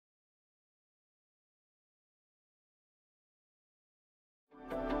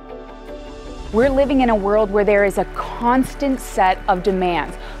We're living in a world where there is a constant set of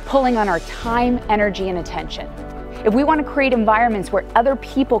demands pulling on our time, energy, and attention. If we want to create environments where other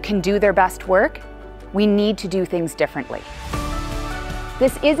people can do their best work, we need to do things differently.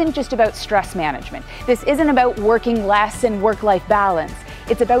 This isn't just about stress management. This isn't about working less and work-life balance.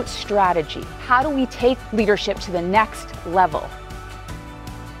 It's about strategy. How do we take leadership to the next level?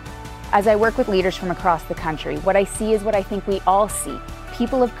 As I work with leaders from across the country, what I see is what I think we all see.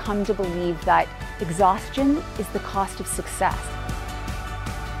 People have come to believe that exhaustion is the cost of success.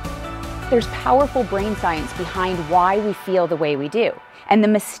 There's powerful brain science behind why we feel the way we do. And the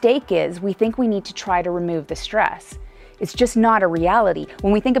mistake is we think we need to try to remove the stress. It's just not a reality.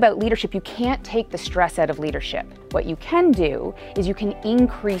 When we think about leadership, you can't take the stress out of leadership. What you can do is you can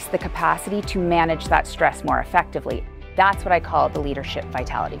increase the capacity to manage that stress more effectively. That's what I call the leadership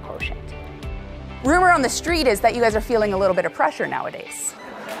vitality quotient. Rumor on the street is that you guys are feeling a little bit of pressure nowadays.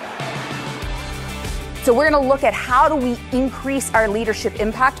 So we're going to look at how do we increase our leadership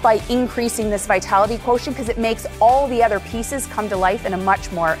impact by increasing this vitality quotient, because it makes all the other pieces come to life in a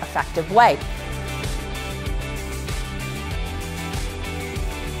much more effective way.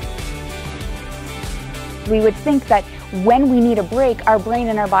 We would think that when we need a break, our brain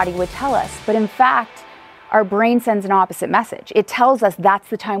and our body would tell us, but in fact, our brain sends an opposite message. It tells us that's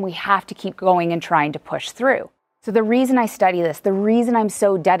the time we have to keep going and trying to push through. So the reason I study this, the reason I'm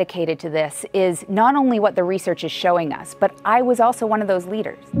so dedicated to this is not only what the research is showing us, but I was also one of those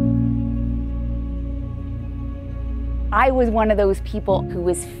leaders. I was one of those people who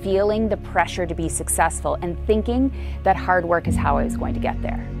was feeling the pressure to be successful and thinking that hard work is how I was going to get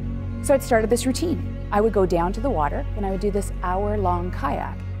there. So I'd started this routine. I would go down to the water and I would do this hour-long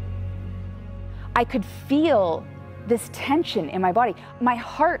kayak. I could feel this tension in my body. My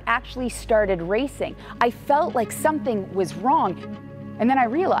heart actually started racing. I felt like something was wrong. And then I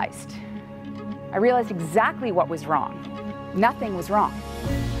realized exactly what was wrong. Nothing was wrong.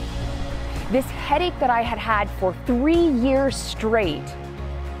 This headache that I had had for 3 years straight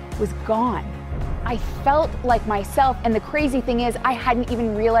was gone. I felt like myself, and the crazy thing is I hadn't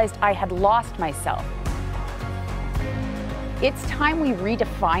even realized I had lost myself. It's time we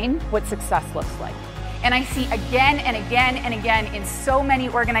redefine what success looks like. And I see again and again and again in so many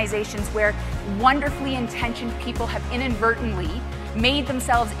organizations where wonderfully intentioned people have inadvertently made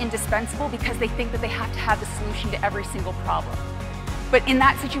themselves indispensable because they think that they have to have the solution to every single problem. But in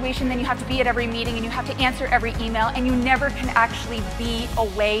that situation, then you have to be at every meeting and you have to answer every email, and you never can actually be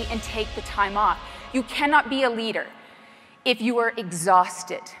away and take the time off. You cannot be a leader if you are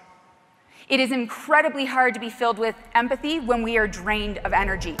exhausted. It is incredibly hard to be filled with empathy when we are drained of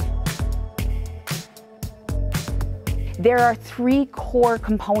energy. There are 3 core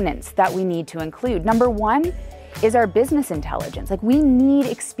components that we need to include. Number 1 is our business intelligence. Like, we need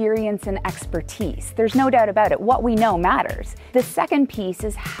experience and expertise. There's no doubt about it. What we know matters. The second piece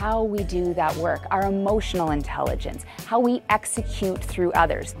is how we do that work, our emotional intelligence, how we execute through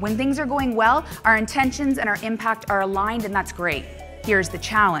others. When things are going well, our intentions and our impact are aligned, and that's great. Here's the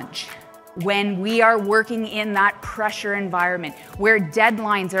challenge. When we are working in that pressure environment, where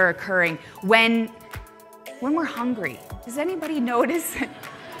deadlines are occurring, when we're hungry. Does anybody notice?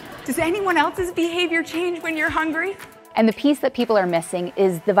 Does anyone else's behavior change when you're hungry? And the piece that people are missing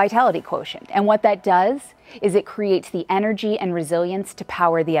is the vitality quotient. And what that does is it creates the energy and resilience to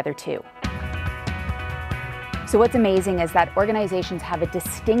power the other 2. So what's amazing is that organizations have a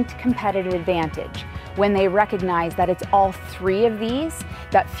distinct competitive advantage when they recognize that it's all 3 of these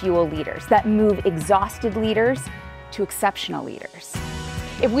that fuel leaders, that move exhausted leaders to exceptional leaders.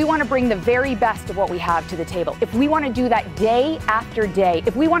 If we want to bring the very best of what we have to the table, if we want to do that day after day,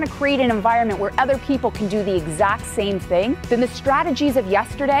 if we want to create an environment where other people can do the exact same thing, then the strategies of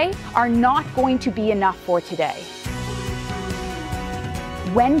yesterday are not going to be enough for today.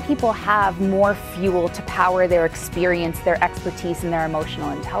 When people have more fuel to power their experience, their expertise, and their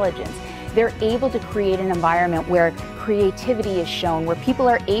emotional intelligence, they're able to create an environment where creativity is shown, where people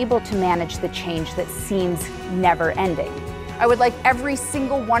are able to manage the change that seems never ending. I would like every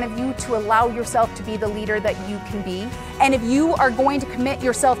single one of you to allow yourself to be the leader that you can be. And if you are going to commit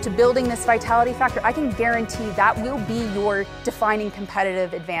yourself to building this vitality factor, I can guarantee that will be your defining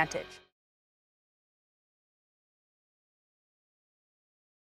competitive advantage.